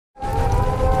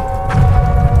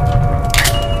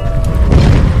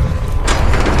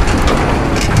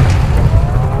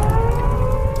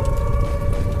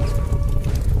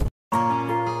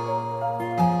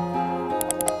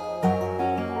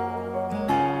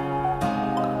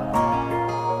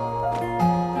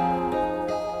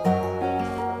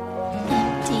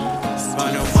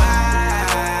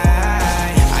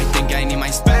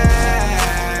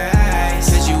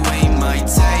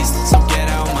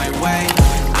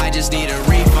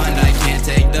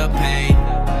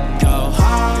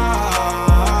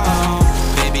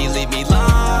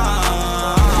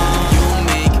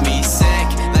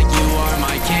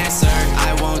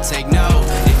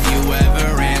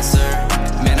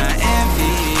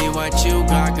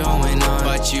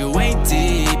But you ain't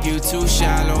deep, you too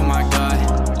shallow, my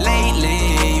God.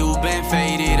 Lately, you've been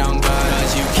faded on God.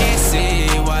 Cause you can't see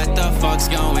what the fuck's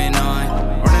going on.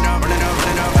 Running up, I get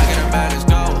her bad as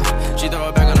gold. She throw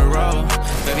it back on the road.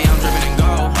 Baby, I'm dripping in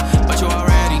gold, but you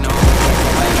already know.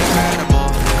 I am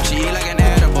incredible, she eat like an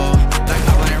edible, like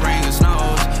up when it rains and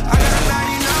snows. I got a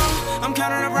bag, you know, I'm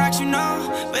counting up racks, you know,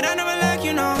 but I never let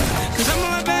you know, cause I'm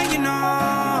on my back, you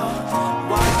know.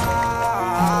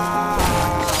 Wow,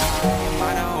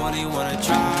 I don't only wanna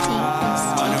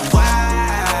try. Wonder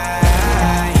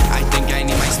why, I think I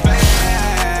need my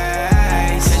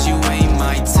space, cause you ain't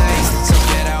my taste, so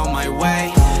get out my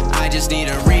way. I just need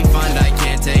a refund, I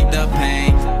can't take the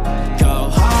pain. Go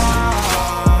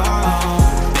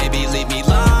home, baby, leave me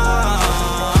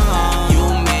alone. You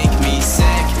make me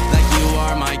sick, like you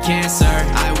are my cancer.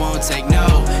 I won't take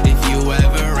no if you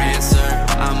ever answer.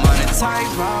 I'm on a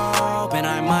tightrope and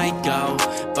I might go,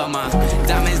 but my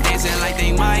diamonds dancing like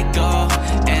they might go.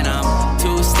 And I'm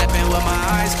two-stepping with my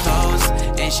eyes closed,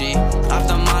 and she off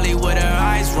the molly with her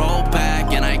eyes rolled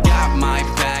back. And I got my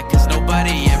back, cause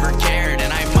nobody ever cared,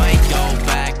 and I might go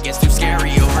back. It's too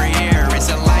scary over here, it's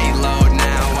a light load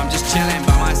now. I'm just chilling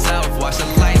by myself, watch the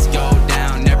lights go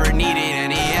down. Never needed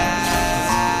any help.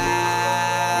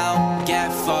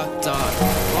 Get fucked up,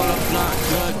 roll a blunt,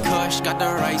 good kush, got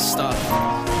the right stuff.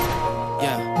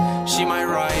 Yeah, she my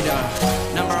rider,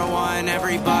 #1,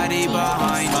 everybody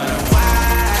behind her.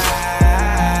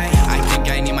 Why? I think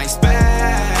I need my space,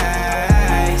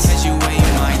 cause you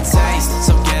ain't my taste,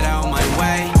 so get out my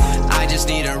way. I just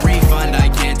need a refund, I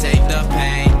can't take the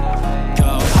pain.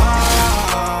 Go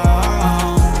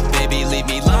home, baby, leave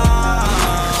me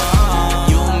alone.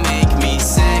 You make me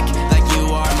sick, like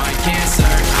you are my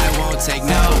cancer. I won't take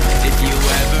no if you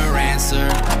ever answer.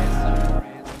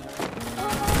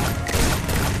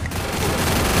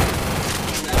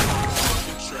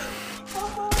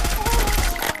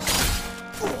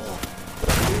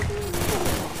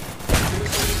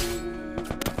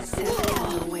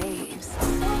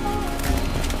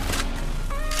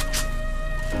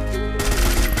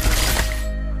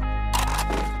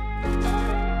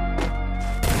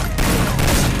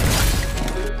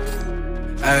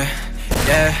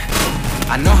 Yeah,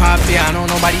 I know how I feel, I know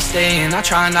nobody's staying. I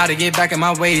try not to get back in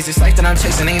my ways. This life that I'm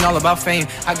chasing ain't all about fame.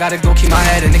 I gotta go keep my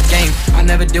head in the game. I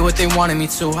never did what they wanted me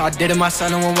to. I did it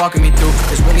myself, no one walking me through.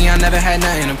 Cause really I never had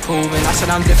nothing to prove, and I said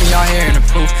I'm different, y'all hearing the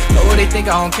proof. But they think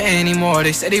I don't care anymore.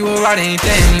 They said they were right, they ain't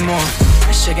there anymore.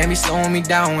 That shit can't be slowing me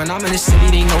down. When I'm in the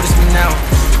city, they notice me now.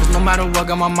 Cause no matter what,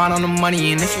 got my mind on the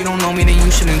money. And if you don't know me, then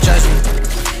you shouldn't judge me.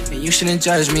 Then you shouldn't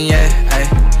judge me, yeah, ay.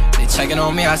 Checking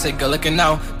on me, I said good looking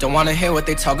out. Don't wanna hear what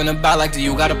they talking about, like do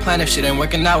you got a plan if shit ain't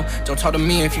working out? Don't talk to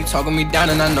me if you talking me down,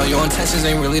 and I know your intentions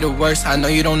ain't really the worst. I know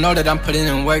you don't know that I'm putting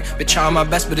in work, been trying my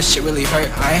best but this shit really hurt.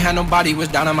 I ain't had nobody, was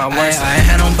down on my worst. I ain't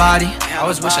had nobody, I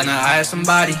was wishing that I had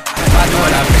somebody. If I do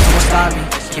it, I think someone stop me.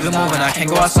 Keep it moving, I can't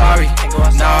go out sorry.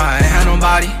 No, I ain't had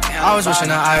nobody, I was wishing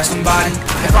that I had somebody.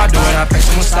 If I do it, I think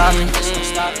someone stop me.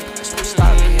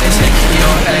 They say keep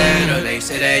your head up, they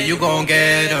say that you gon'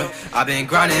 get up. I've been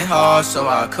grinding hard so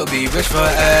I could be rich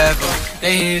forever.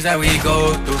 Things that we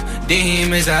go through,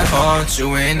 demons that haunt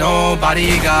you, and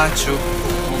nobody got you.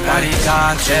 Nobody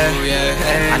got you,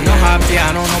 yeah. I know how I feel,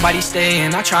 I know nobody's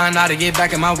staying. I try not to get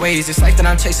back in my ways. This life that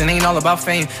I'm chasing ain't all about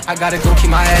fame. I gotta go keep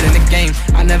my head in the game.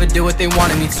 I never did what they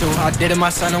wanted me to. I did it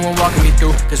myself, no one walking me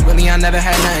through. Cause really I never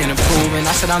had nothing to prove, and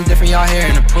I said I'm different, y'all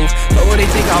hearing the proof. But what they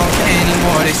think I don't care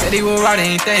anymore. They said they were right, they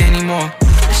ain't there anymore.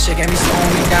 This shit got me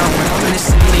slowing me down. When I'm in the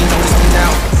city, they notice me now.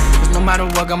 Cause no matter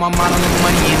what, got my mind on the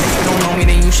money. And if you don't know me,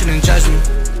 then you shouldn't judge me.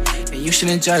 Then you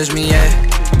shouldn't judge me, yeah.